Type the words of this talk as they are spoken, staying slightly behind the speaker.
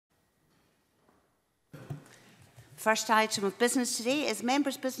First item of business today is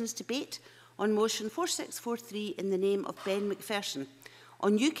members' business debate on motion 4643 in the name of Ben Macpherson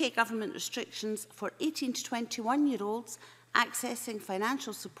on UK government restrictions for 18 to 21-year-olds accessing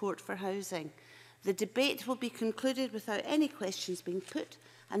financial support for housing. The debate will be concluded without any questions being put,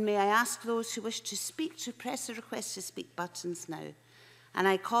 and may I ask those who wish to speak to press the request to speak buttons now. And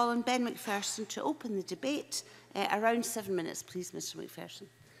I call on Ben Macpherson to open the debate. Around 7 minutes, please, Mr Macpherson.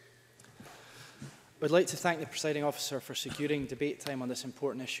 I would like to thank the presiding officer for securing debate time on this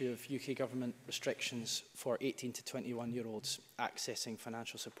important issue of UK government restrictions for 18 to 21-year-olds accessing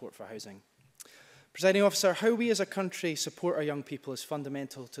financial support for housing. Presiding officer, how we as a country support our young people is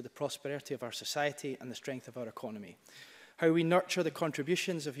fundamental to the prosperity of our society and the strength of our economy. How we nurture the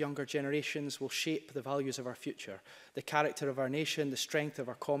contributions of younger generations will shape the values of our future, the character of our nation, the strength of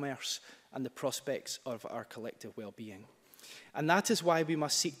our commerce and the prospects of our collective well-being. And that is why we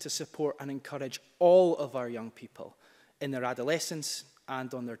must seek to support and encourage all of our young people in their adolescence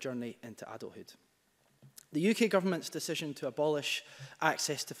and on their journey into adulthood. The UK government's decision to abolish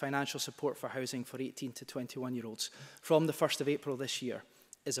access to financial support for housing for 18 to 21-year-olds from the 1st of April this year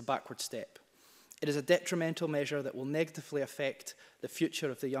is a backward step. It is a detrimental measure that will negatively affect the future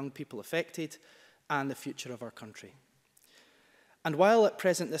of the young people affected and the future of our country. And while at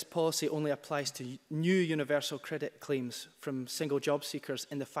present this policy only applies to new universal credit claims from single job seekers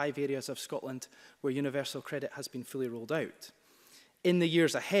in the 5 areas of Scotland where universal credit has been fully rolled out, in the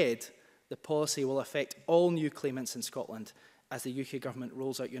years ahead, the policy will affect all new claimants in Scotland as the UK government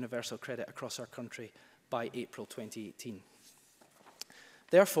rolls out universal credit across our country by April 2018.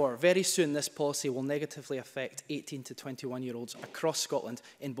 Therefore, very soon this policy will negatively affect 18 to 21-year-olds across Scotland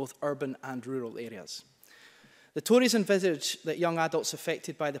in both urban and rural areas. The Tories envisage that young adults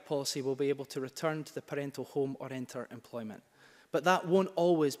affected by the policy will be able to return to the parental home or enter employment. But that won't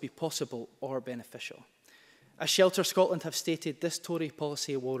always be possible or beneficial. As Shelter Scotland have stated, this Tory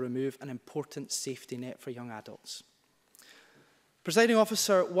policy will remove an important safety net for young adults. Presiding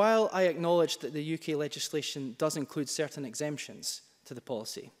officer, while I acknowledge that the UK legislation does include certain exemptions to the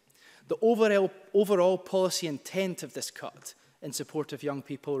policy, the overall policy intent of this cut in support of young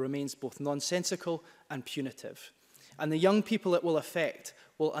people remains both nonsensical and punitive, and the young people it will affect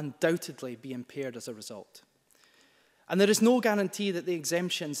will undoubtedly be impaired as a result. And there is no guarantee that the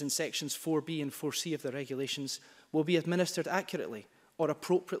exemptions in sections 4B and 4C of the regulations will be administered accurately or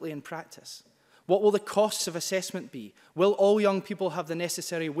appropriately in practice. What will the costs of assessment be? Will all young people have the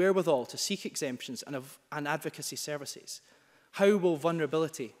necessary wherewithal to seek exemptions and advocacy services? How will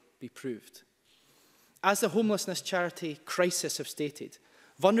vulnerability be proved? As the homelessness charity Crisis have stated,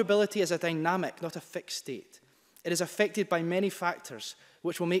 vulnerability is a dynamic, not a fixed state. It is affected by many factors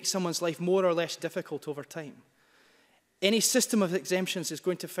which will make someone's life more or less difficult over time. Any system of exemptions is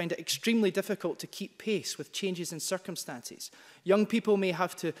going to find it extremely difficult to keep pace with changes in circumstances. Young people may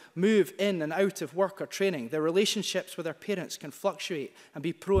have to move in and out of work or training. Their relationships with their parents can fluctuate and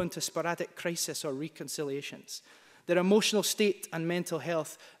be prone to sporadic crisis or reconciliations. Their emotional state and mental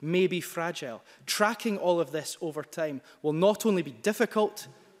health may be fragile. Tracking all of this over time will not only be difficult,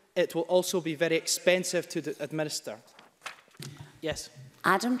 it will also be very expensive to administer. Yes.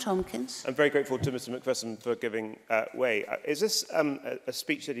 Adam Tompkins. I'm very grateful to Mr Macpherson for giving way. Is this a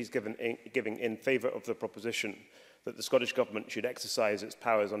speech that he's giving in favour of the proposition that the Scottish Government should exercise its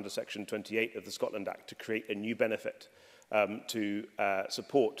powers under Section 28 of the Scotland Act to create a new benefit to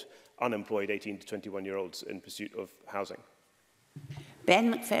support unemployed 18 to 21-year-olds in pursuit of housing?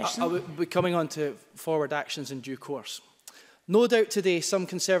 Ben Macpherson. I will be coming on to forward actions in due course. No doubt today some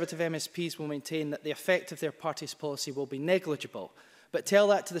Conservative MSPs will maintain that the effect of their party's policy will be negligible, but tell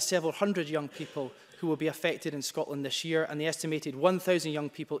that to the several hundred young people who will be affected in Scotland this year and the estimated 1,000 young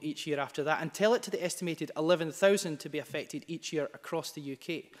people each year after that, and tell it to the estimated 11,000 to be affected each year across the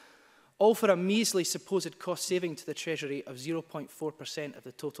UK. All for a measly supposed cost saving to the Treasury of 0.4% of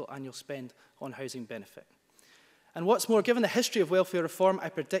the total annual spend on housing benefit. And what's more, given the history of welfare reform, I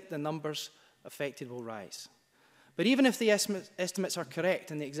predict the numbers affected will rise. But even if the estimates are correct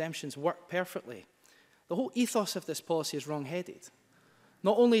and the exemptions work perfectly, the whole ethos of this policy is wrong-headed.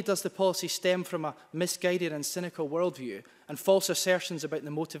 Not only does the policy stem from a misguided and cynical worldview and false assertions about the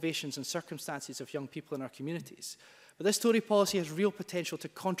motivations and circumstances of young people in our communities, but this Tory policy has real potential to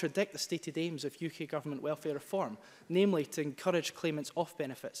contradict the stated aims of UK government welfare reform, namely to encourage claimants off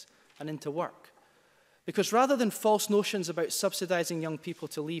benefits and into work. Because rather than false notions about subsidising young people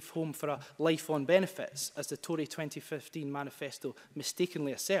to leave home for a life on benefits, as the Tory 2015 manifesto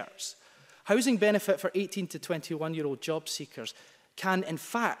mistakenly asserts, housing benefit for 18 to 21-year-old job seekers can, in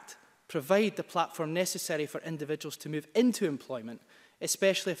fact, provide the platform necessary for individuals to move into employment,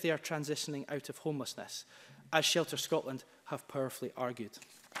 especially if they are transitioning out of homelessness. as Shelter Scotland have powerfully argued.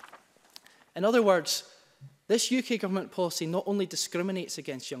 In other words, this UK government policy not only discriminates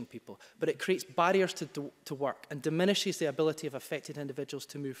against young people, but it creates barriers to work and diminishes the ability of affected individuals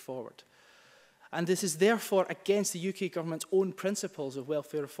to move forward. And this is therefore against the UK government's own principles of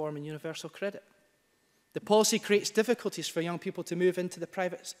welfare reform and universal credit. The policy creates difficulties for young people to move into the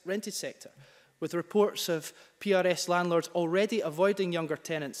private rented sector, with reports of PRS landlords already avoiding younger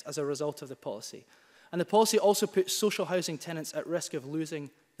tenants as a result of the policy. And the policy also puts social housing tenants at risk of losing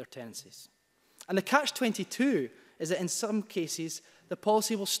their tenancies. And the catch-22 is that in some cases, the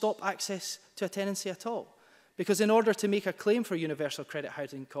policy will stop access to a tenancy at all. Because in order to make a claim for universal credit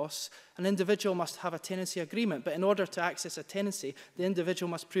housing costs, an individual must have a tenancy agreement. But in order to access a tenancy, the individual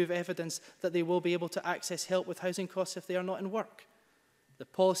must prove evidence that they will be able to access help with housing costs if they are not in work. The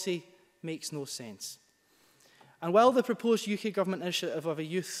policy makes no sense. And while the proposed UK government initiative of a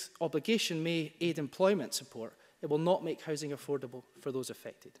youth obligation may aid employment support, it will not make housing affordable for those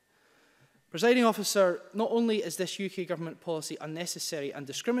affected. Presiding Officer, not only is this UK government policy unnecessary and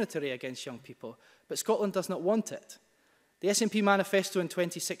discriminatory against young people, but Scotland does not want it. The SNP manifesto in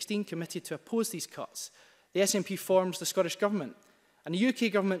 2016 committed to oppose these cuts. The SNP forms the Scottish Government, and the UK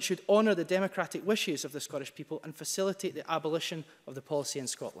Government should honour the democratic wishes of the Scottish people and facilitate the abolition of the policy in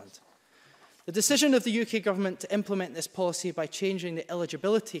Scotland. The decision of the UK Government to implement this policy by changing the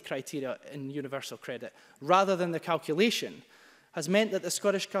eligibility criteria in universal credit, rather than the calculation, has meant that the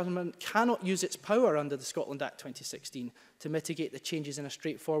Scottish Government cannot use its power under the Scotland Act 2016 to mitigate the changes in a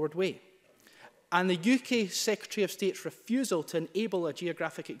straightforward way. And the UK Secretary of State's refusal to enable a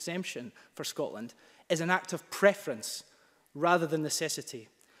geographic exemption for Scotland is an act of preference rather than necessity.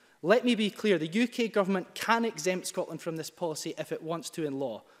 Let me be clear, the UK Government can exempt Scotland from this policy if it wants to in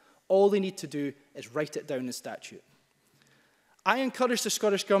law. All they need to do is write it down in statute. I encourage the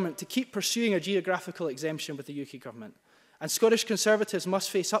Scottish Government to keep pursuing a geographical exemption with the UK Government. And Scottish Conservatives must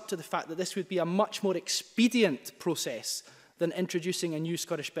face up to the fact that this would be a much more expedient process than introducing a new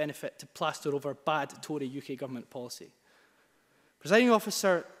Scottish benefit to plaster over bad Tory UK government policy. Presiding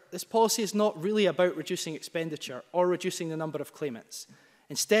Officer, this policy is not really about reducing expenditure or reducing the number of claimants.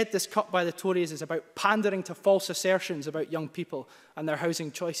 Instead, this cut by the Tories is about pandering to false assertions about young people and their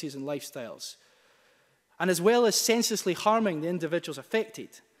housing choices and lifestyles. And as well as senselessly harming the individuals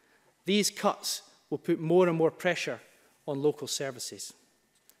affected, these cuts will put more and more pressure on local services.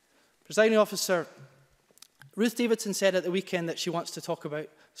 Presiding Officer, Ruth Davidson said at the weekend that she wants to talk about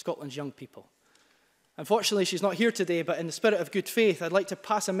Scotland's young people. Unfortunately, she's not here today, but in the spirit of good faith, I'd like to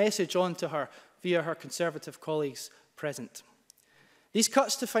pass a message on to her via her Conservative colleagues present. These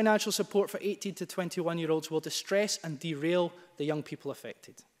cuts to financial support for 18 to 21-year-olds will distress and derail the young people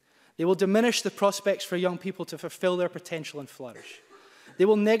affected. They will diminish the prospects for young people to fulfil their potential and flourish. They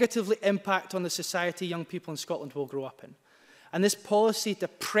will negatively impact on the society young people in Scotland will grow up in. And this policy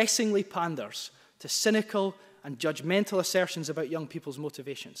depressingly panders to cynical and judgmental assertions about young people's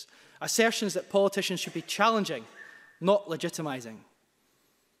motivations. Assertions that politicians should be challenging, not legitimising.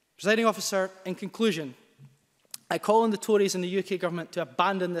 Presiding Officer, in conclusion, I call on the Tories and the UK Government to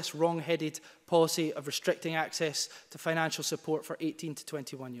abandon this wrong-headed policy of restricting access to financial support for 18 to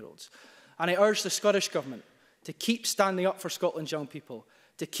 21-year-olds. And I urge the Scottish Government to keep standing up for Scotland's young people,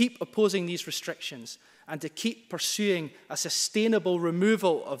 to keep opposing these restrictions, and to keep pursuing a sustainable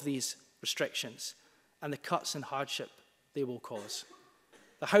removal of these restrictions and the cuts and hardship they will cause.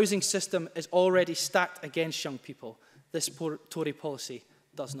 The housing system is already stacked against young people. This Tory policy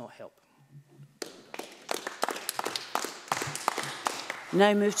does not help.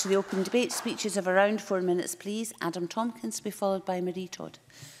 Now move to the open debate. Speeches of around 4 minutes, please. Adam Tompkins to be followed by Marie Todd.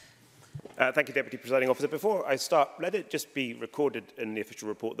 Thank you, Deputy Presiding Officer. Before I start, let it just be recorded in the official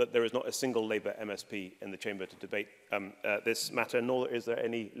report that there is not a single Labour MSP in the Chamber to debate this matter, nor is there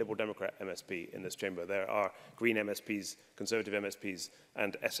any Liberal Democrat MSP in this Chamber. There are Green MSPs, Conservative MSPs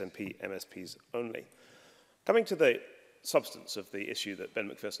and SNP MSPs only. Coming to the substance of the issue that Ben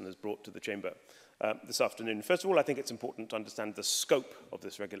Macpherson has brought to the Chamber this afternoon, first of all, I think it's important to understand the scope of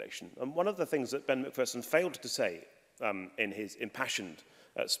this regulation. And one of the things that Ben Macpherson failed to say in his impassioned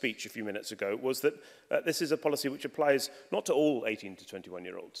speech a few minutes ago was that this is a policy which applies not to all 18 to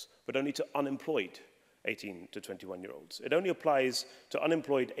 21-year-olds, but only to unemployed 18 to 21-year-olds. It only applies to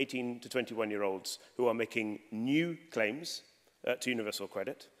unemployed 18 to 21-year-olds who are making new claims to universal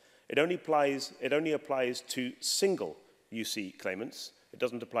credit. It only applies to single UC claimants. It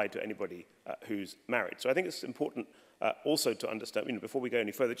doesn't apply to anybody who's married. So I think it's important also to understand, before we go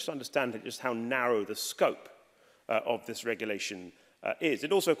any further, just understand just how narrow the scope of this regulation is.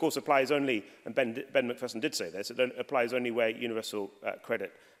 It also, of course, applies only, and Ben Macpherson did say this, it applies only where universal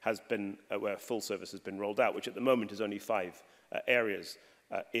credit has been, where full service has been rolled out, which at the moment is only 5 areas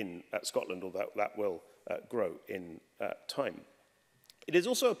in Scotland, although that will grow in time. It is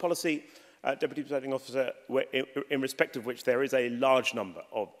also a policy, Deputy Presiding Officer, in respect of which there is a large number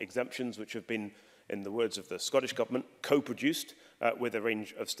of exemptions which have been, in the words of the Scottish Government, co-produced with a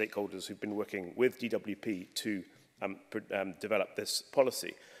range of stakeholders who've been working with DWP to develop this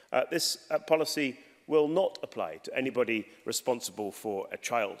policy. This policy will not apply to anybody responsible for a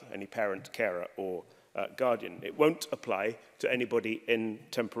child, any parent, carer or guardian. It won't apply to anybody in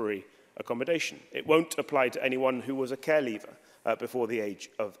temporary accommodation. It won't apply to anyone who was a care leaver before the age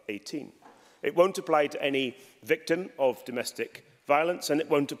of 18. It won't apply to any victim of domestic violence, and it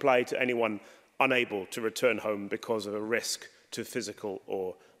won't apply to anyone unable to return home because of a risk to physical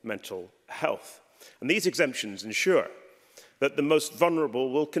or mental health. And these exemptions ensure that the most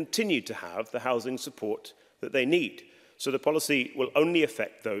vulnerable will continue to have the housing support that they need. So the policy will only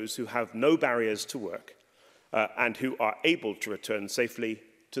affect those who have no barriers to work and who are able to return safely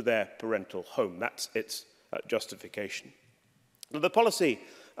to their parental home. That's its justification. Now, the policy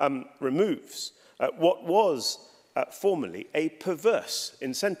removes what was formerly a perverse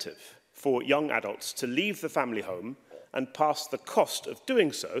incentive for young adults to leave the family home and pass the cost of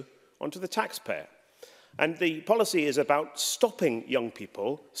doing so onto the taxpayer. And the policy is about stopping young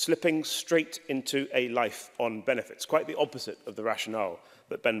people slipping straight into a life on benefits, quite the opposite of the rationale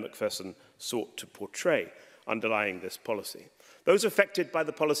that Ben Macpherson sought to portray underlying this policy. Those affected by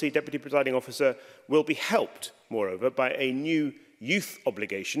the policy, Deputy Presiding Officer, will be helped, moreover, by a new youth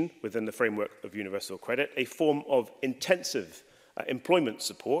obligation within the framework of universal credit, a form of intensive employment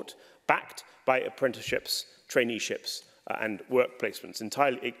support backed by apprenticeships, traineeships and work placements,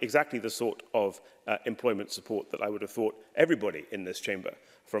 entirely exactly the sort of employment support that I would have thought everybody in this chamber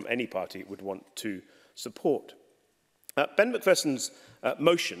from any party would want to support. Ben Macpherson's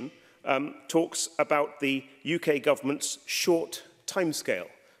motion talks about the UK government's short timescale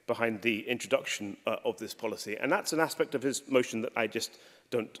behind the introduction of this policy, and that's an aspect of his motion that I just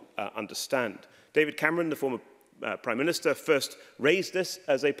don't understand. David Cameron, the former Prime Minister, first raised this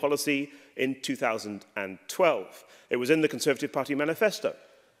as a policy in 2012. It was in the Conservative Party manifesto,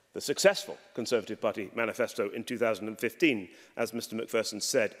 the successful Conservative Party manifesto in 2015, as Mr Macpherson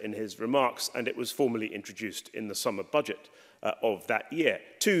said in his remarks, and it was formally introduced in the summer budget of that year,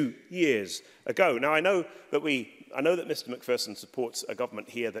 2 years ago. Now, I know that Mr Macpherson supports a government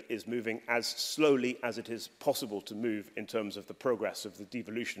here that is moving as slowly as it is possible to move in terms of the progress of the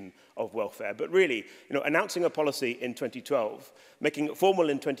devolution of welfare. But really, announcing a policy in 2012, making it formal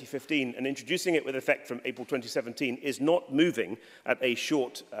in 2015 and introducing it with effect from April 2017 is not moving at a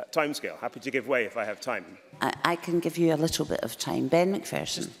short timescale. Happy to give way if I have time. I can give you a little bit of time. Ben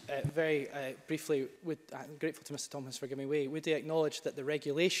Macpherson. Just very briefly, I'm grateful to Mr Thomas for giving way. Would they acknowledge that the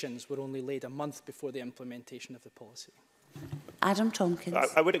regulations were only laid a month before the implementation of the policy? Adam Tompkins.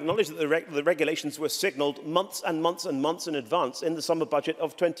 I would acknowledge that the regulations were signalled months and months and months in advance in the summer budget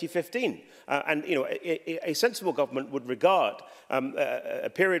of 2015. A sensible government would regard a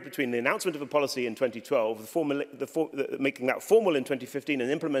period between the announcement of a policy in 2012, making that formal in 2015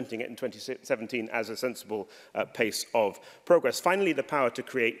 and implementing it in 2017 as a sensible pace of progress. Finally, the power to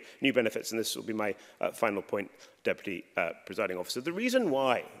create new benefits, and this will be my final point, Deputy Presiding Officer. The reason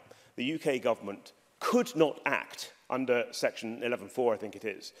why the UK government could not act under Section 11.4, I think it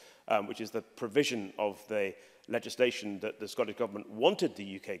is, which is the provision of the legislation that the Scottish Government wanted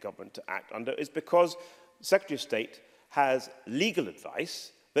the UK Government to act under, is because the Secretary of State has legal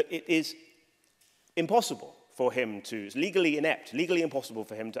advice that it is impossible for him to, it's legally inept, legally impossible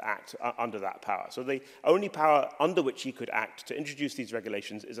for him to act under that power. So the only power under which he could act to introduce these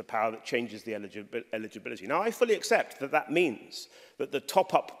regulations is a power that changes the eligibility. Now, I fully accept that that means that the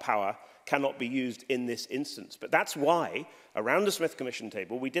top-up power cannot be used in this instance. But that's why, around the Smith Commission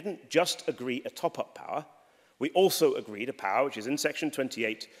table, we didn't just agree a top-up power. We also agreed a power, which is in Section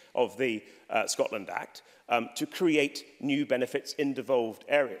 28 of the Scotland Act, to create new benefits in devolved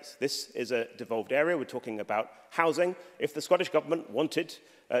areas. This is a devolved area. We're talking about housing. If the Scottish Government wanted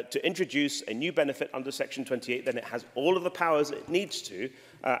to introduce a new benefit under Section 28, then it has all of the powers it needs to,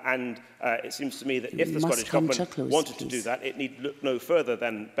 and it seems to me that if the Scottish Government wanted to do that, it need look no further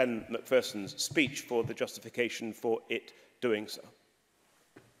than Ben Macpherson's speech for the justification for it doing so.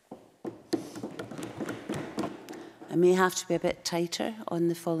 I may have to be a bit tighter on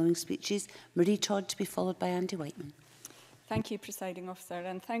the following speeches. Marie Todd to be followed by Andy Whiteman. Thank you, Presiding Officer,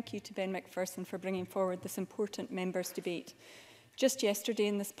 and thank you to Ben Macpherson for bringing forward this important members' debate. Just yesterday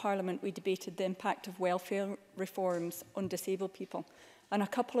in this Parliament, we debated the impact of welfare reforms on disabled people. And a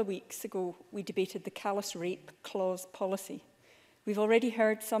couple of weeks ago, we debated the callous rape clause policy. We've already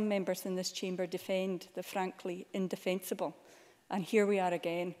heard some members in this chamber defend the frankly indefensible. And here we are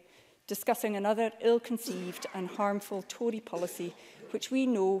again, discussing another ill-conceived and harmful Tory policy, which we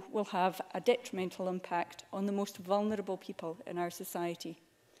know will have a detrimental impact on the most vulnerable people in our society.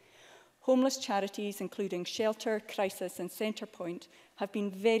 Homeless charities, including Shelter, Crisis and Centrepoint, have been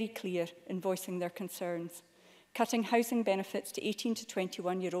very clear in voicing their concerns. Cutting housing benefits to 18 to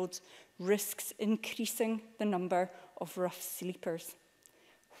 21-year-olds risks increasing the number of rough sleepers.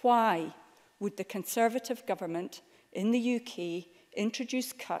 Why would the Conservative government in the UK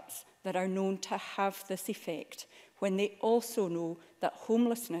introduce cuts that are known to have this effect, when they also know that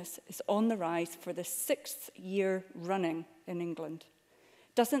homelessness is on the rise for the 6th year running in England?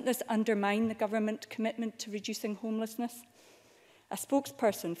 Doesn't this undermine the government commitment to reducing homelessness? A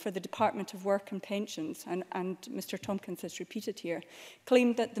spokesperson for the Department of Work and Pensions, and Mr Tompkins has repeated here,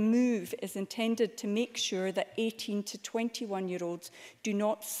 claimed that the move is intended to make sure that 18 to 21-year-olds do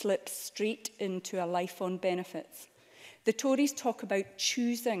not slip straight into a life on benefits. The Tories talk about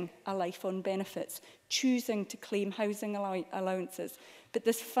choosing a life on benefits, choosing to claim housing allowances, but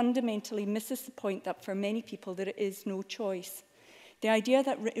this fundamentally misses the point that for many people there is no choice. The idea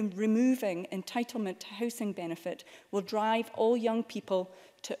that removing entitlement to housing benefit will drive all young people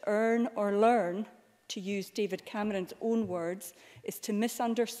to earn or learn, to use David Cameron's own words, is to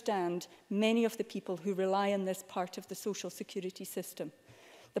misunderstand many of the people who rely on this part of the social security system.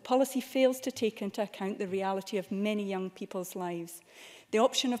 The policy fails to take into account the reality of many young people's lives. The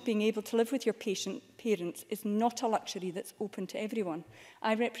option of being able to live with your parents is not a luxury that's open to everyone.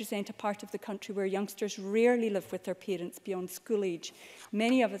 I represent a part of the country where youngsters rarely live with their parents beyond school age.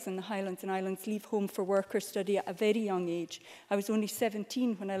 Many of us in the Highlands and Islands leave home for work or study at a very young age. I was only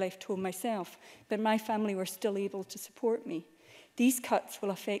 17 when I left home myself, but my family were still able to support me. These cuts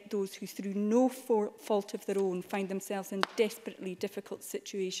will affect those who, through no fault of their own, find themselves in desperately difficult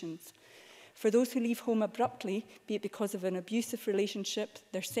situations. For those who leave home abruptly, be it because of an abusive relationship,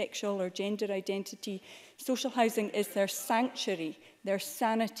 their sexual or gender identity, social housing is their sanctuary, their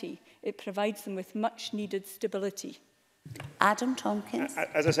sanity. It provides them with much-needed stability. Adam Tompkins.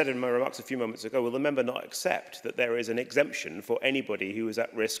 As I said in my remarks a few moments ago, will the member not accept that there is an exemption for anybody who is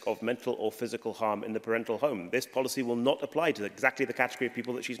at risk of mental or physical harm in the parental home? This policy will not apply to exactly the category of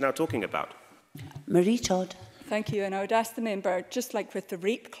people that she's now talking about. Marie Todd. Thank you, and I would ask the member, just like with the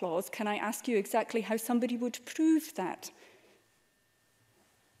rape clause, can I ask you exactly how somebody would prove that?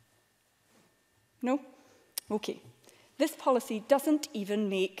 No? Okay. This policy doesn't even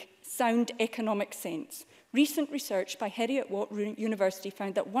make sound economic sense. Recent research by Heriot-Watt University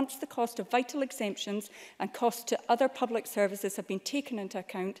found that once the cost of vital exemptions and costs to other public services have been taken into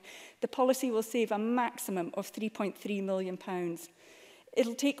account, the policy will save a maximum of £3.3 million.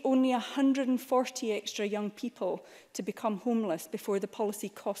 It'll take only 140 extra young people to become homeless before the policy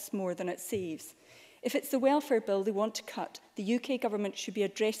costs more than it saves. If it's the welfare bill they want to cut, the UK government should be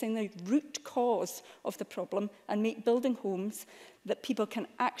addressing the root cause of the problem and make building homes that people can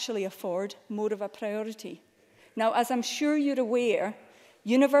actually afford more of a priority. Now, as I'm sure you're aware,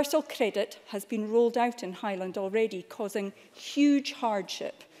 universal credit has been rolled out in Highland already, causing huge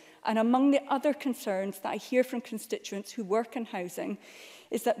hardship. And among the other concerns that I hear from constituents who work in housing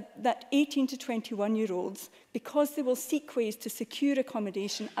is that 18 to 21-year-olds, because they will seek ways to secure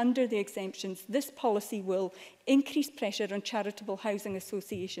accommodation under the exemptions, this policy will increase pressure on charitable housing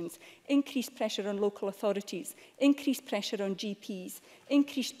associations, increase pressure on local authorities, increase pressure on GPs,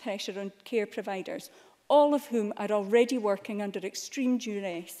 increase pressure on care providers, all of whom are already working under extreme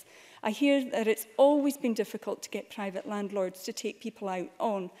duress. I hear that it's always been difficult to get private landlords to take people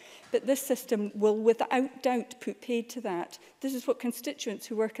on, but this system will without doubt put paid to that. This is what constituents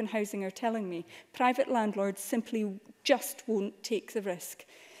who work in housing are telling me. Private landlords simply just won't take the risk.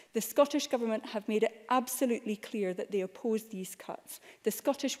 The Scottish Government have made it absolutely clear that they oppose these cuts. The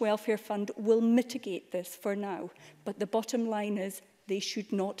Scottish Welfare Fund will mitigate this for now, but the bottom line is they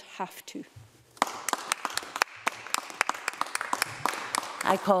should not have to.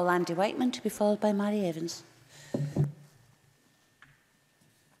 I call Andy Whiteman to be followed by Mary Evans.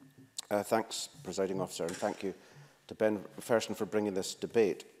 Thanks, Presiding Officer, and thank you to Ben Macpherson for bringing this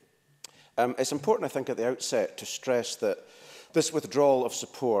debate. It's important, I think, at the outset to stress that this withdrawal of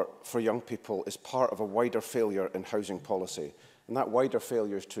support for young people is part of a wider failure in housing policy, and that wider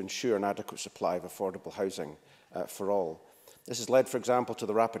failure is to ensure an adequate supply of affordable housing for all. This has led, for example, to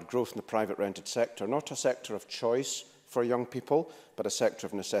the rapid growth in the private rented sector, not a sector of choice for young people, but a sector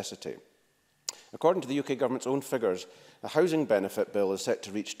of necessity. According to the UK Government's own figures, the housing benefit bill is set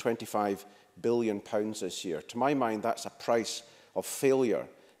to reach £25 billion this year. To my mind, that's a price of failure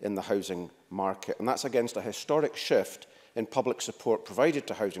in the housing market, and that's against a historic shift in public support provided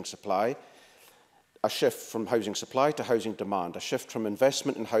to housing supply, a shift from housing supply to housing demand, a shift from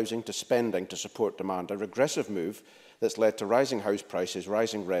investment in housing to spending to support demand, a regressive move that's led to rising house prices,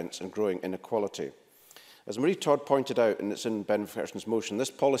 rising rents and growing inequality. As Marie Todd pointed out, and it's in Ben Macpherson's motion,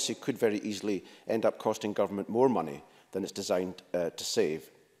 this policy could very easily end up costing government more money than it's designed to save.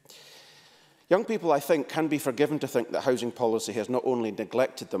 Young people, I think, can be forgiven to think that housing policy has not only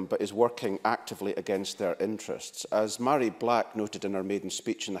neglected them, but is working actively against their interests. As Mary Black noted in her maiden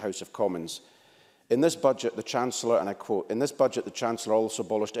speech in the House of Commons, in this budget, the Chancellor, and I quote, "In this budget, the Chancellor also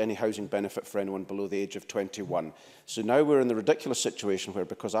abolished any housing benefit for anyone below the age of 21. So now we're in the ridiculous situation where,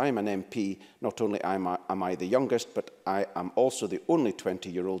 because I am an MP, not only am I the youngest, but I am also the only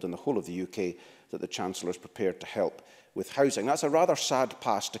 20-year-old in the whole of the UK that the Chancellor is prepared to help with housing." That's a rather sad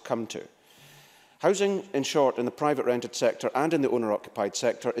pass to come to. Housing, in short, in the private rented sector and in the owner-occupied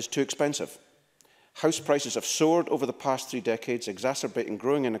sector is too expensive. House prices have soared over the past 3 decades, exacerbating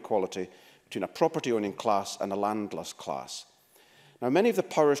growing inequality between a property-owning class and a landless class. Now, many of the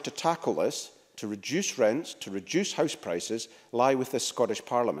powers to tackle this, to reduce rents, to reduce house prices, lie with this Scottish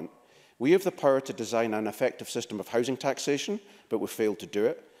Parliament. We have the power to design an effective system of housing taxation, but we've failed to do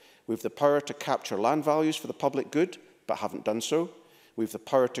it. We have the power to capture land values for the public good, but haven't done so. We have the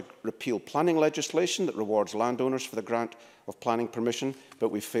power to repeal planning legislation that rewards landowners for the grant of planning permission, but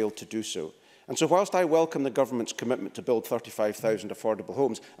we've failed to do so. And so whilst I welcome the Government's commitment to build 35,000 affordable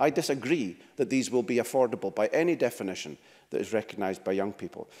homes, I disagree that these will be affordable by any definition that is recognised by young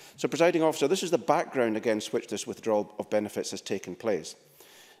people. So, Presiding Officer, this is the background against which this withdrawal of benefits has taken place.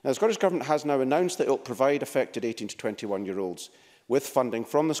 Now, the Scottish Government has now announced that it will provide affected 18 to 21-year-olds with funding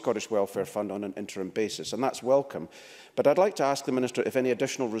from the Scottish Welfare Fund on an interim basis, and that's welcome. But I'd like to ask the Minister if any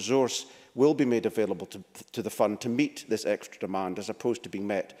additional resource will be made available to the fund to meet this extra demand, as opposed to being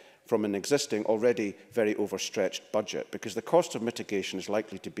met from an existing, already very overstretched budget, because the cost of mitigation is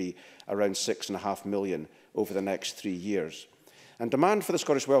likely to be around £6.5 million over the next 3 years. And demand for the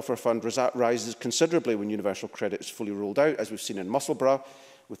Scottish Welfare Fund rises considerably when universal credit is fully rolled out, as we've seen in Musselburgh,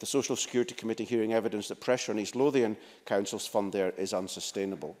 with the Social Security Committee hearing evidence that pressure on East Lothian Council's fund there is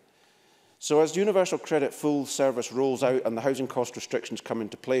unsustainable. So as universal credit full service rolls out and the housing cost restrictions come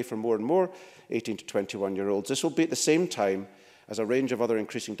into play for more and more 18 to 21-year-olds, this will be at the same time as a range of other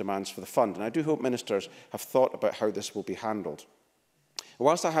increasing demands for the fund. And I do hope ministers have thought about how this will be handled.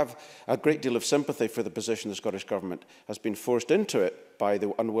 Whilst I have a great deal of sympathy for the position the Scottish Government has been forced into it by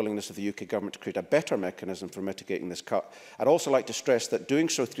the unwillingness of the UK Government to create a better mechanism for mitigating this cut, I'd also like to stress that doing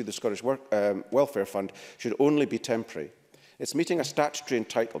so through the Scottish Welfare Fund should only be temporary. It's meeting a statutory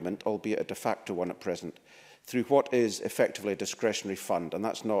entitlement, albeit a de facto one at present, through what is effectively a discretionary fund, and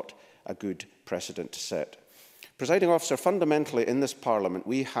that's not a good precedent to set. Presiding Officer, fundamentally in this Parliament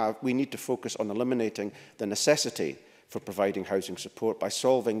we need to focus on eliminating the necessity for providing housing support by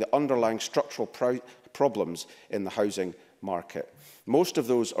solving the underlying structural problems in the housing market. Most of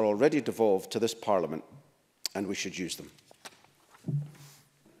those are already devolved to this Parliament, and we should use them.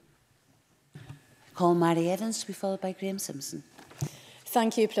 Call Mary Evans to be followed by Graham Simpson.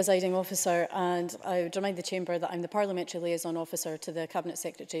 Thank you, Presiding Officer, and I would remind the Chamber that I'm the Parliamentary Liaison Officer to the Cabinet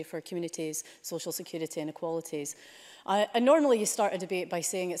Secretary for Communities, Social Security and Equalities. And normally you start a debate by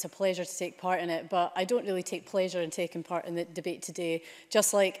saying it's a pleasure to take part in it, but I don't really take pleasure in taking part in the debate today,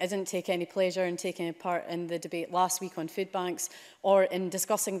 just like I didn't take any pleasure in taking part in the debate last week on food banks or in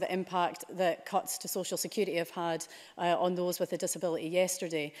discussing the impact that cuts to social security have had on those with a disability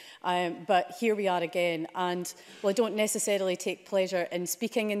yesterday. But here we are again, and while I don't necessarily take pleasure in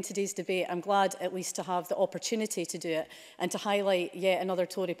speaking in today's debate, I'm glad at least to have the opportunity to do it and to highlight yet another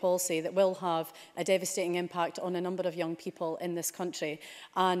Tory policy that will have a devastating impact on a number of young people in this country.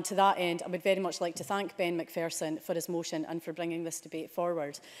 And to that end, I would very much like to thank Ben Macpherson for his motion and for bringing this debate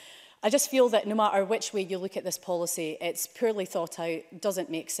forward. I just feel that no matter which way you look at this policy, it's poorly thought out, doesn't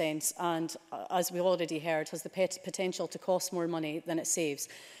make sense, and as we've already heard, has the potential to cost more money than it saves.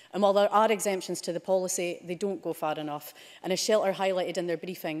 And while there are exemptions to the policy, they don't go far enough. And as Shelter highlighted in their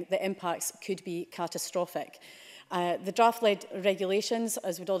briefing, the impacts could be catastrophic. The draft-led regulations,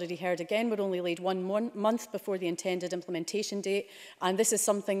 as we'd already heard again, were only laid one month before the intended implementation date, and this is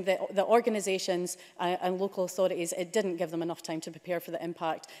something that the organisations and local authorities, it didn't give them enough time to prepare for the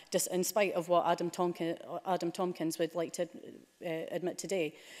impact, just in spite of what Adam Tompkins would like to admit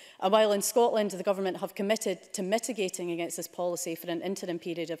today. And while in Scotland the government have committed to mitigating against this policy for an interim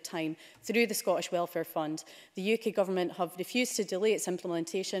period of time through the Scottish Welfare Fund, the UK government have refused to delay its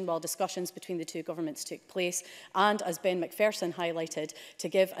implementation while discussions between the two governments took place, and, as Ben Macpherson highlighted, to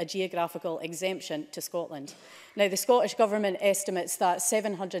give a geographical exemption to Scotland. Now, the Scottish Government estimates that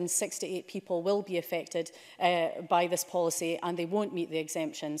 768 people will be affected by this policy, and they won't meet the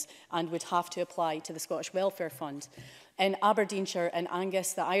exemptions and would have to apply to the Scottish Welfare Fund. In Aberdeenshire and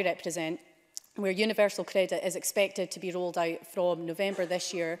Angus, that I represent, where universal credit is expected to be rolled out from November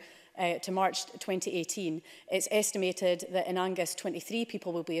this year to March 2018, it's estimated that in Angus 23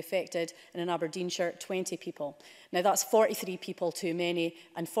 people will be affected and in Aberdeenshire 20 people. Now that's 43 people too many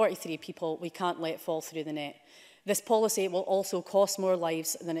and 43 people we can't let fall through the net. This policy will also cost more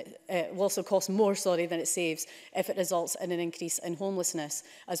lives than than it saves if it results in an increase in homelessness.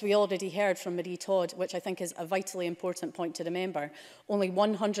 As we already heard from Marie Todd, which I think is a vitally important point to remember, only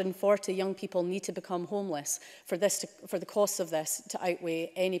 140 young people need to become homeless for the costs of this to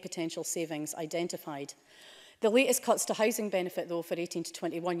outweigh any potential savings identified. The latest cuts to housing benefit, though, for 18 to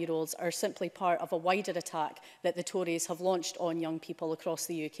 21-year-olds are simply part of a wider attack that the Tories have launched on young people across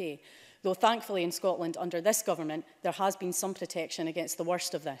the UK. Though thankfully in Scotland, under this government, there has been some protection against the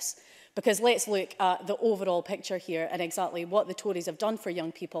worst of this. Because let's look at the overall picture here and exactly what the Tories have done for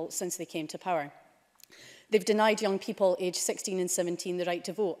young people since they came to power. They've denied young people aged 16 and 17 the right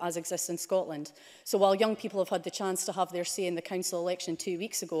to vote, as exists in Scotland. So while young people have had the chance to have their say in the council election 2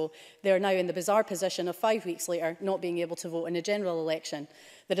 weeks ago, they are now in the bizarre position of 5 weeks later not being able to vote in a general election,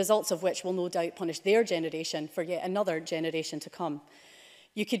 the results of which will no doubt punish their generation for yet another generation to come.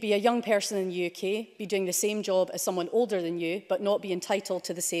 You could be a young person in the UK, be doing the same job as someone older than you, but not be entitled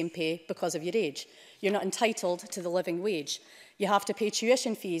to the same pay because of your age. You're not entitled to the living wage. You have to pay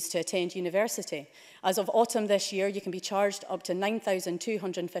tuition fees to attend university. As of autumn this year, you can be charged up to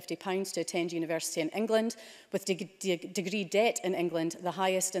 £9,250 to attend university in England, with degree debt in England the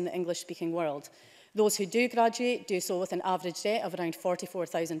highest in the English-speaking world. Those who do graduate do so with an average debt of around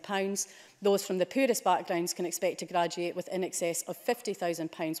 £44,000. Those from the poorest backgrounds can expect to graduate with in excess of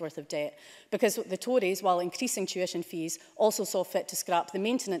 £50,000 worth of debt, because the Tories, while increasing tuition fees, also saw fit to scrap the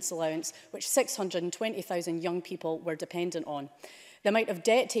maintenance allowance, which 620,000 young people were dependent on. The amount of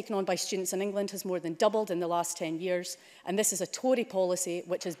debt taken on by students in England has more than doubled in the last 10 years, and this is a Tory policy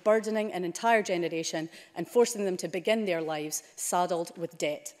which is burdening an entire generation and forcing them to begin their lives saddled with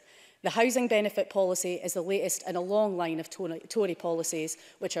debt. The housing benefit policy is the latest in a long line of Tory policies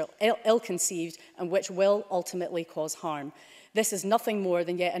which are ill-conceived and which will ultimately cause harm. This is nothing more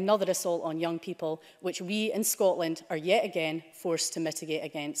than yet another assault on young people, which we in Scotland are yet again forced to mitigate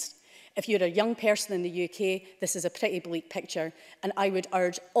against. If you're a young person in the UK, this is a pretty bleak picture, and I would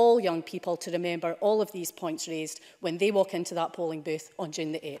urge all young people to remember all of these points raised when they walk into that polling booth on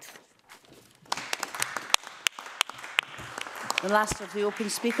June the 8th. The last of the open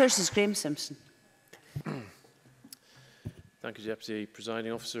speakers is Graham Simpson. Thank you, Deputy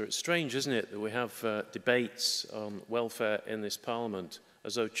Presiding Officer. It's strange, isn't it, that we have debates on welfare in this Parliament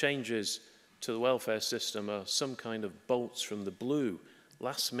as though changes to the welfare system are some kind of bolts from the blue,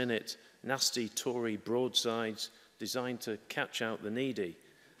 last-minute, nasty Tory broadsides designed to catch out the needy.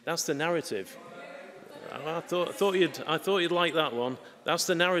 That's the narrative. I thought you'd like that one. That's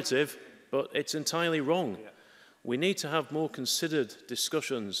the narrative, but it's entirely wrong. We need to have more considered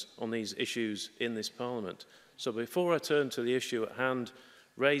discussions on these issues in this Parliament. So before I turn to the issue at hand,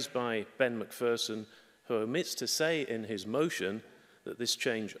 raised by Ben Macpherson, who omits to say in his motion that this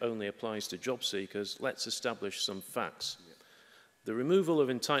change only applies to job seekers, let's establish some facts. The removal of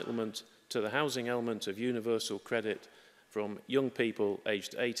entitlement to the housing element of universal credit from young people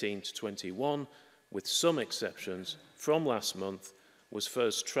aged 18 to 21, with some exceptions, from last month, was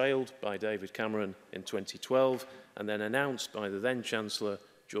first trailed by David Cameron in 2012 and then announced by the then-Chancellor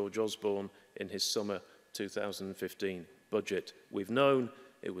George Osborne in his summer 2015 budget. We've known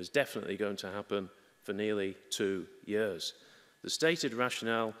it was definitely going to happen for nearly 2 years. The stated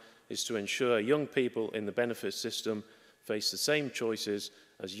rationale is to ensure young people in the benefit system face the same choices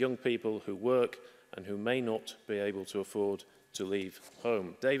as young people who work and who may not be able to afford to leave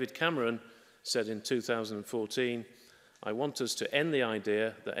home. David Cameron said in 2014, "I want us to end the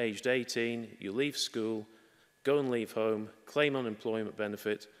idea that aged 18, you leave school, go and leave home, claim unemployment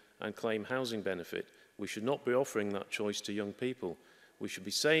benefit and claim housing benefit. We should not be offering that choice to young people. We should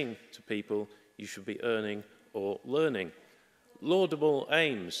be saying to people, you should be earning or learning. Laudable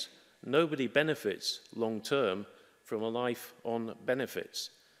aims. Nobody benefits long-term from a life on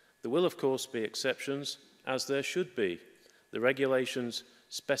benefits. There will, of course, be exceptions, as there should be. The regulations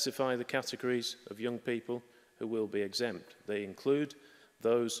specify the categories of young people who will be exempt. They include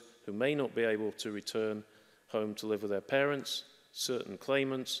those who may not be able to return home to live with their parents, certain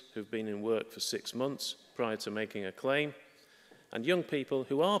claimants who've been in work for 6 months prior to making a claim, and young people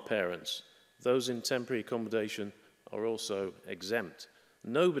who are parents. Those in temporary accommodation are also exempt.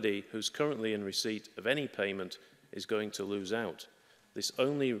 Nobody who's currently in receipt of any payment is going to lose out. This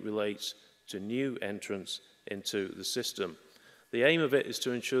only relates to new entrants into the system. The aim of it is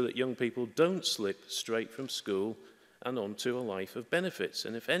to ensure that young people don't slip straight from school and onto a life of benefits.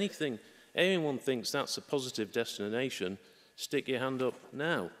 And if anyone thinks that's a positive destination, stick your hand up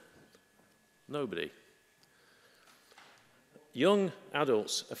now. Nobody. Young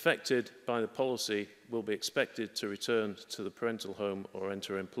adults affected by the policy will be expected to return to the parental home or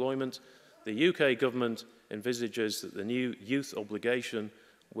enter employment. The UK government envisages that the new youth obligation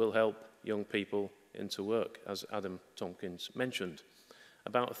will help young people into work, as Adam Tompkins mentioned.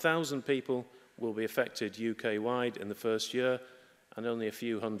 About 1,000 people will be affected UK-wide in the first year, and only a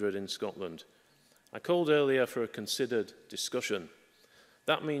few hundred in Scotland. I called earlier for a considered discussion.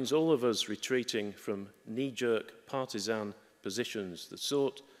 That means all of us retreating from knee-jerk partisan positions, the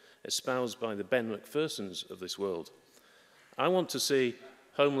sort espoused by the Ben Macphersons of this world. I want to see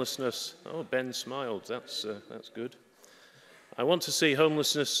homelessness, oh, Ben smiled, that's good. I want to see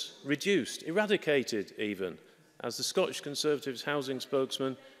homelessness reduced, eradicated even. As the Scottish Conservatives housing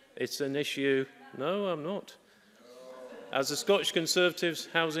spokesman, it's an issue, no, I'm not. As the Scottish Conservatives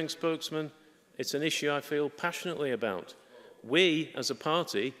housing spokesman, it's an issue I feel passionately about. We, as a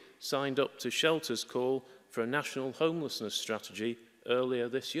party, signed up to Shelter's call for a national homelessness strategy earlier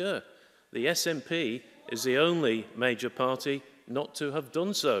this year. The SNP is the only major party not to have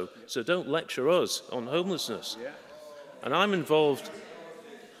done so, so don't lecture us on homelessness. And I'm involved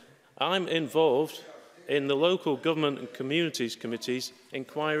in the local government and communities committee's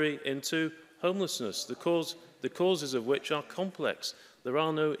inquiry into homelessness, the causes of which are complex. There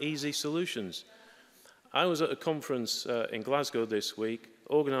are no easy solutions. I was at a conference in Glasgow this week,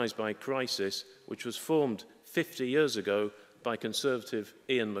 organised by Crisis, which was formed 50 years ago by Conservative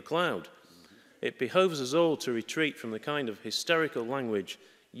Ian MacLeod. It behoves us all to retreat from the kind of hysterical language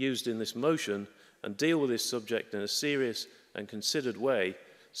used in this motion and deal with this subject in a serious and considered way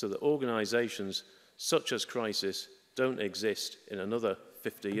so that organisations such as Crisis don't exist in another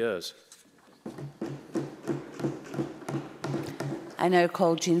 50 years. I now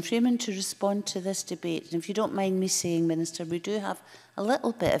call Jean Freeman to respond to this debate. And if you don't mind me saying, Minister, we do have a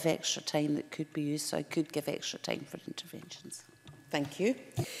little bit of extra time that could be used, so I could give extra time for interventions. Thank you.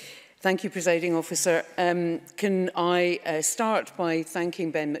 Thank you, Presiding Officer. Can I start by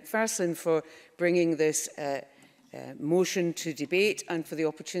thanking Ben Macpherson for bringing this motion to debate and for the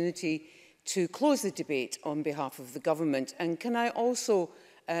opportunity to close the debate on behalf of the Government. And can I also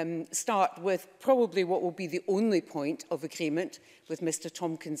start with probably what will be the only point of agreement with Mr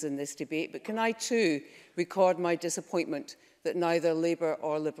Tompkins in this debate, but can I too record my disappointment that neither Labour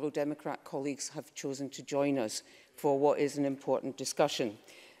or Liberal Democrat colleagues have chosen to join us for what is an important discussion.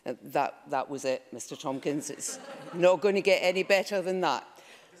 That was it, Mr Tompkins. It's not going to get any better than that.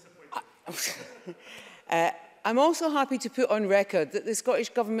 I'm also happy to put on record that the Scottish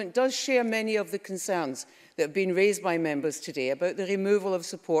Government does share many of the concerns that have been raised by members today about the removal of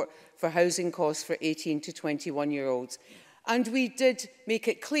support for housing costs for 18 to 21-year-olds. And we did make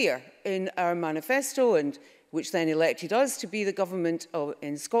it clear in our manifesto, and which then elected us to be the government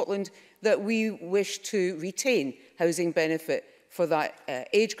in Scotland, that we wish to retain housing benefit for that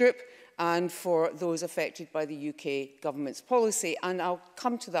age group and for those affected by the UK Government's policy. And I'll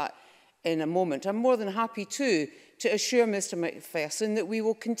come to that in a moment. I'm more than happy to assure Mr Macpherson that we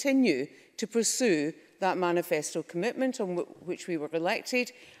will continue to pursue that manifesto commitment on which we were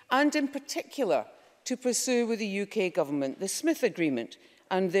elected, and in particular to pursue with the UK Government the Smith Agreement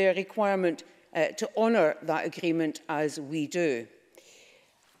and their requirement to honour that agreement as we do.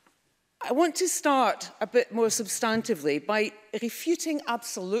 I want to start a bit more substantively by refuting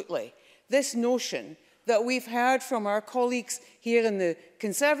absolutely this notion that we've heard from our colleagues here in the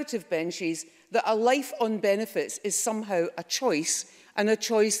Conservative benches that a life on benefits is somehow a choice, and a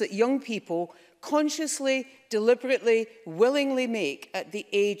choice that young people consciously, deliberately, willingly make at the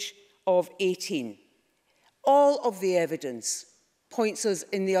age of 18. All of the evidence points us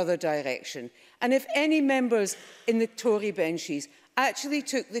in the other direction. And if any members in the Tory benches actually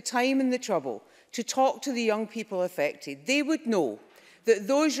took the time and the trouble to talk to the young people affected, they would know that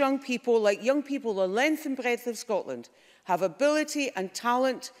those young people, like young people the length and breadth of Scotland, have ability and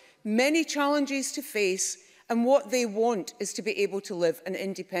talent, many challenges to face, and what they want is to be able to live an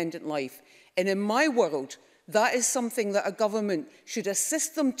independent life. And in my world, that is something that a government should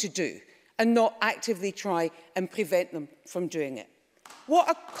assist them to do and not actively try and prevent them from doing it. What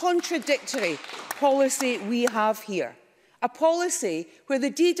a contradictory policy we have here. A policy where the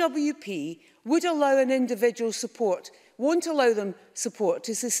DWP would allow an individual won't allow them support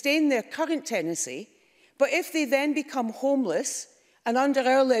to sustain their current tenancy, but if they then become homeless and under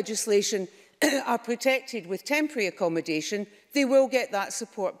our legislation are protected with temporary accommodation, they will get that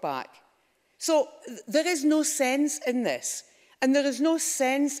support back. So there is no sense in this, and there is no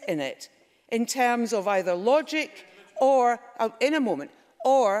sense in it in terms of either logic or, in a moment,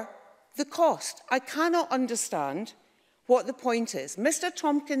 or the cost. I cannot understand what the point is. Mr.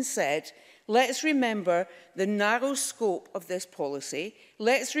 Tompkins said, let's remember the narrow scope of this policy.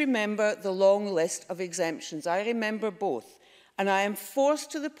 Let's remember the long list of exemptions. I remember both. And I am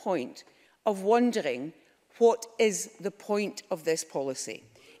forced to the point of wondering, what is the point of this policy?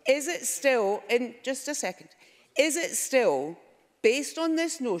 Is it still, in just a second, is it still based on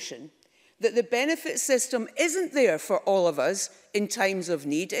this notion that the benefit system isn't there for all of us in times of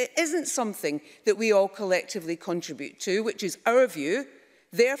need? It isn't something that we all collectively contribute to, which is our view,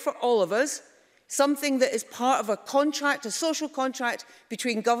 there for all of us, something that is part of a contract, a social contract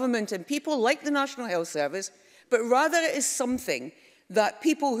between government and people like the National Health Service, but rather it is something that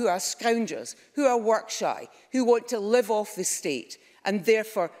people who are scroungers, who are work shy, who want to live off the state, and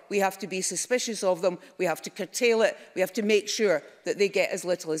therefore we have to be suspicious of them, we have to curtail it, we have to make sure that they get as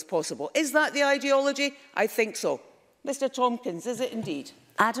little as possible. Is that the ideology? I think so. Mr. Tompkins, is it indeed?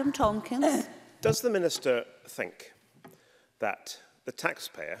 Adam Tompkins. Does the Minister think that the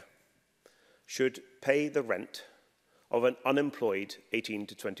taxpayer should pay the rent of an unemployed 18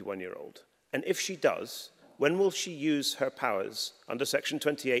 to 21-year-old? And if she does, when will she use her powers under Section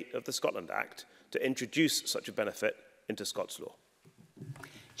 28 of the Scotland Act to introduce such a benefit into Scots law?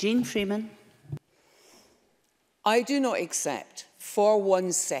 Jean Freeman. I do not accept for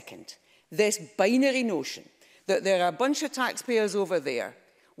 1 second this binary notion that there are a bunch of taxpayers over there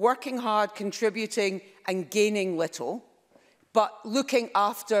working hard, contributing and gaining little, but looking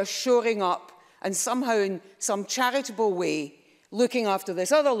after, shoring up and somehow in some charitable way looking after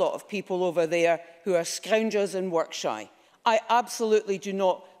this other lot of people over there who are scroungers and work shy. I absolutely do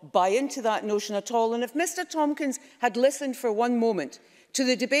not buy into that notion at all. And if Mr. Tompkins had listened for one moment to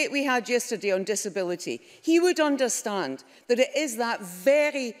the debate we had yesterday on disability, he would understand that it is that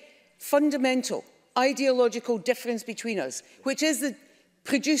very fundamental ideological difference between us, which is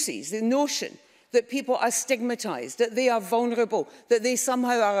produces the notion that people are stigmatised, that they are vulnerable, that they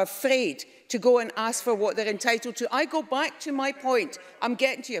somehow are afraid to go and ask for what they're entitled to. I go back to my point. I'm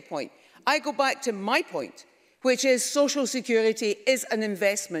getting to your point. I go back to my point, which is social security is an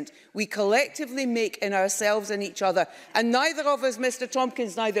investment we collectively make in ourselves and each other. And neither of us, Mr.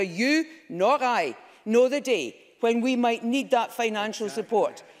 Tompkins, neither you nor I, know the day when we might need that financial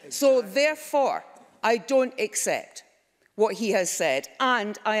support. So therefore, I don't accept what he has said,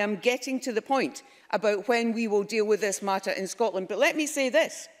 and I am getting to the point about when we will deal with this matter in Scotland. But let me say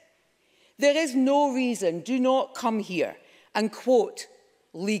this. There is no reason, do not come here and quote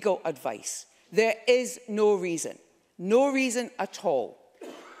legal advice. There is no reason at all,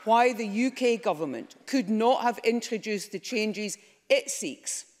 why the UK government could not have introduced the changes it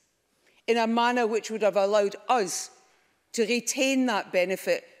seeks in a manner which would have allowed us to retain that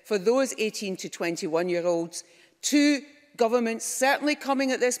benefit for those 18 to 21-year-olds. Two governments certainly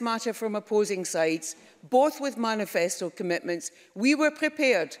coming at this matter from opposing sides, both with manifesto commitments. We were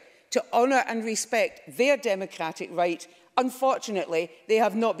prepared to honour and respect their democratic right. Unfortunately, they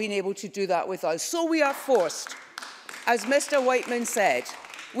have not been able to do that with us. So we are forced, as Mr. Whiteman said,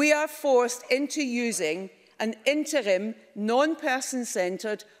 we are forced into using an interim,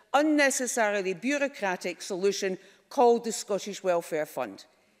 non-person-centred, unnecessarily bureaucratic solution called the Scottish Welfare Fund.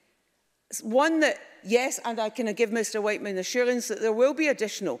 One that, yes, and I can give Mr. Whiteman assurance that there will be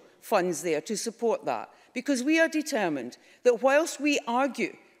additional funds there to support that, because we are determined that whilst we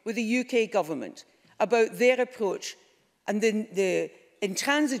argue with the UK government about their approach and the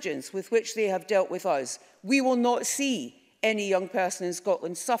intransigence with which they have dealt with us, we will not see any young person in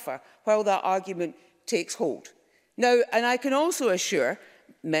Scotland suffer while that argument takes hold. Now, and I can also assure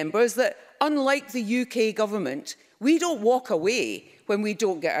members that unlike the UK government, we don't walk away when we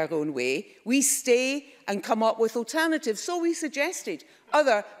don't get our own way. We stay and come up with alternatives. So we suggested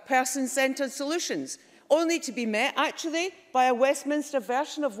other person-centred solutions, only to be met, actually, by a Westminster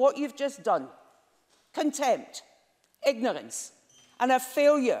version of what you've just done. Contempt, ignorance. and a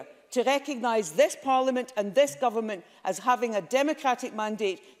failure to recognise this Parliament and this government as having a democratic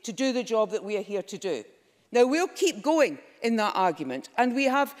mandate to do the job that we are here to do. Now, we'll keep going in that argument, and we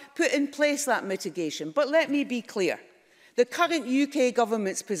have put in place that mitigation. But let me be clear. The current UK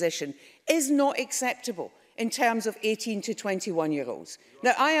government's position is not acceptable in terms of 18 to 21-year-olds.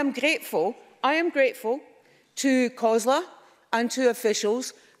 Now, I am grateful to COSLA and to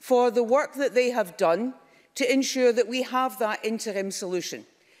officials for the work that they have done to ensure that we have that interim solution.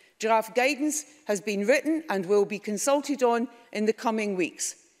 Draft guidance has been written and will be consulted on in the coming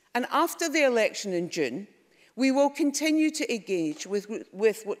weeks. And after the election in June, we will continue to engage with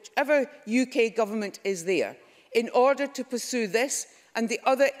whichever UK government is there in order to pursue this and the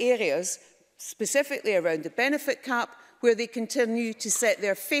other areas, specifically around the benefit cap, where they continue to set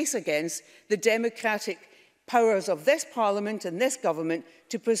their face against the democratic powers of this Parliament and this government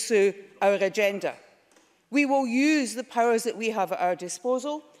to pursue our agenda. We will use the powers that we have at our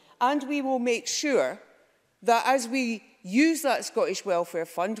disposal, and we will make sure that as we use that Scottish Welfare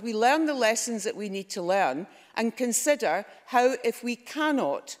Fund, we learn the lessons that we need to learn and consider how, if we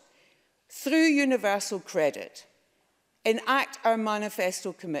cannot, through universal credit, enact our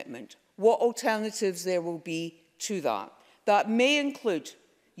manifesto commitment, what alternatives there will be to that. That may include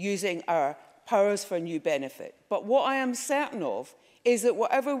using our powers for new benefit. But what I am certain of is that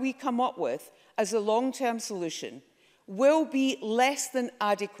whatever we come up with as a long-term solution will be less than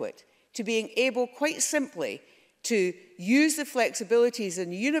adequate to being able, quite simply, to use the flexibilities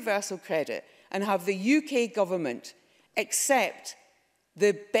in universal credit and have the UK government accept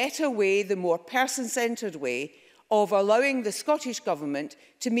the better way, the more person-centred way of allowing the Scottish Government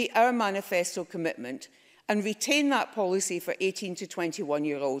to meet our manifesto commitment and retain that policy for 18 to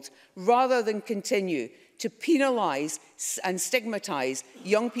 21-year-olds, rather than continue to penalise and stigmatise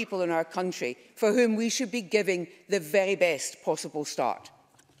young people in our country for whom we should be giving the very best possible start.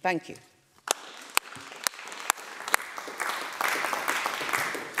 Thank you.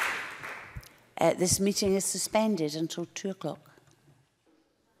 This meeting is suspended until 2 o'clock.